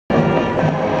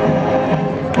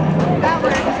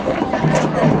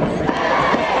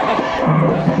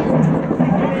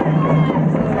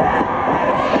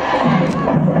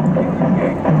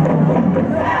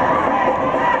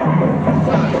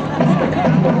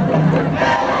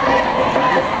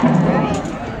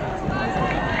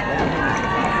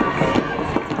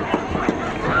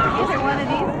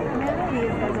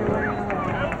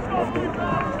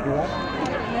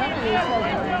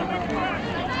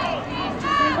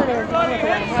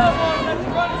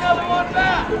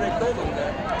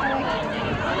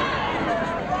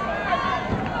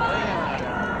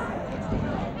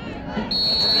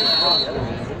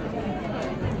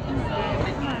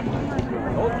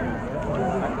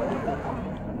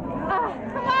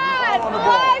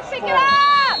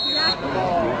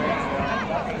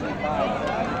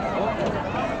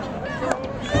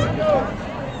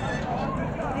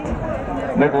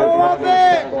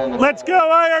Let's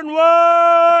go,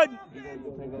 Ironwood!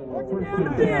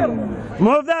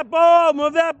 Move that ball,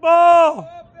 move that ball!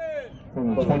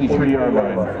 From the 23-yard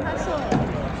line.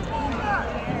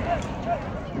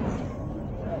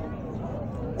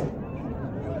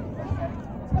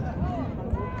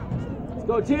 Let's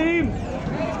go, team!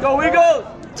 Let's go, Eagles!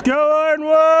 Let's go,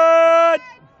 Ironwood!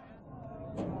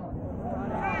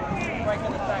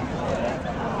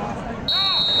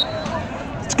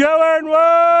 Let's go,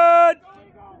 Ironwood!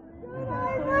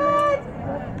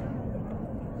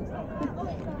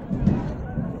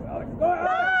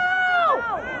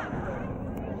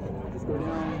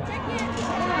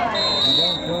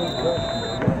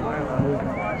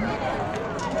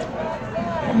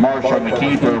 Marsh on the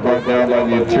keeper, brought down by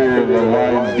the interior of the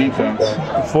Lions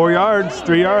defense. 4 yards,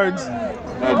 3 yards.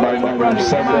 Led by number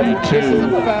 72.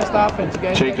 Fast offense,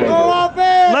 guys. Jacob.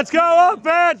 Let's go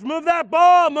offense! Move that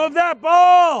ball! Move that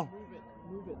ball!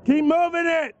 Keep moving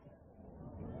it!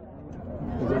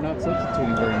 They're not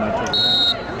substituting very much over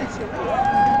there.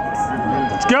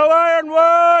 Let's go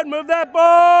Ironwood! Move that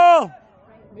ball!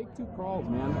 Make 2 crawls,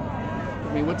 man.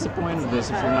 I mean, what's the point of this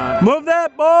if you're not... Move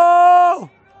that ball!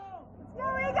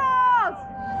 Go Eagles!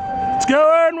 Let's go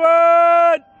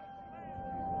Ironwood!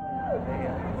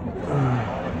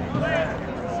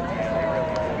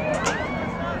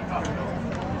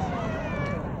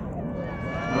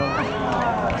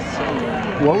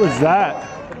 What was that?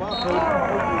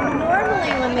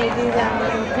 Normally when they do that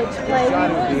little pitch play, we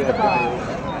lose the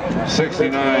ball.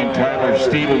 69, Tyler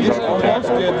Stevens on the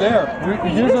tackle.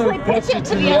 We usually pitch it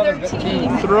to the other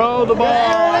team. Throw the ball!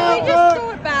 And we just throw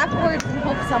it backwards and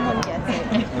hope someone gets it.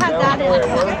 Have that in it.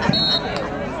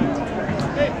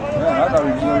 I thought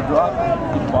he was going to drop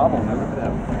it. Bobble.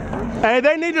 Hey,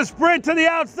 they need to sprint to the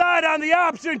outside on the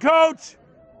option, coach!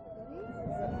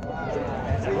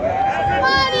 Come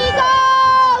on, Eagles!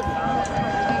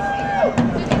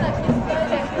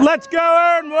 Let's go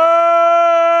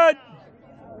Ironwood!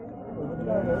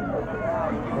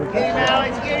 Okay,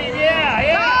 Alex, get it,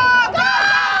 yeah! Go!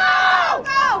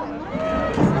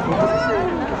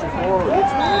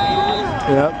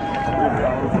 Yep.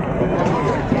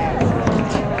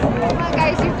 Come on,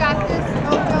 guys, you got this.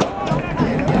 Oh, no.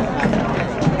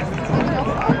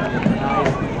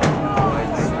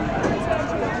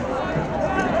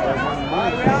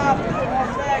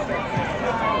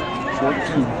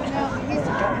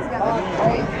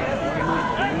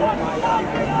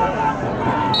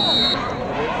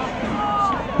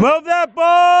 Move that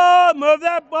ball! Move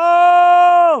that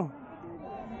ball!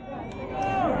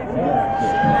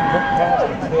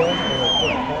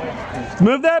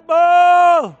 Move that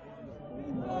ball!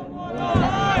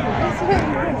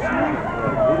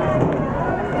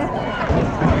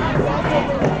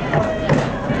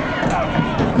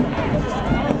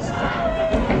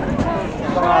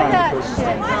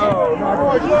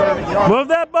 Move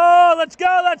that ball! Let's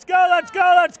go! Let's go! Let's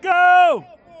go! Let's go!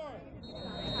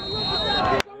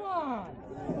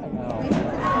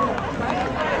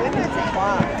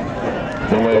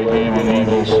 Delay game on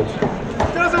Eagles.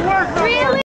 Doesn't work! Really?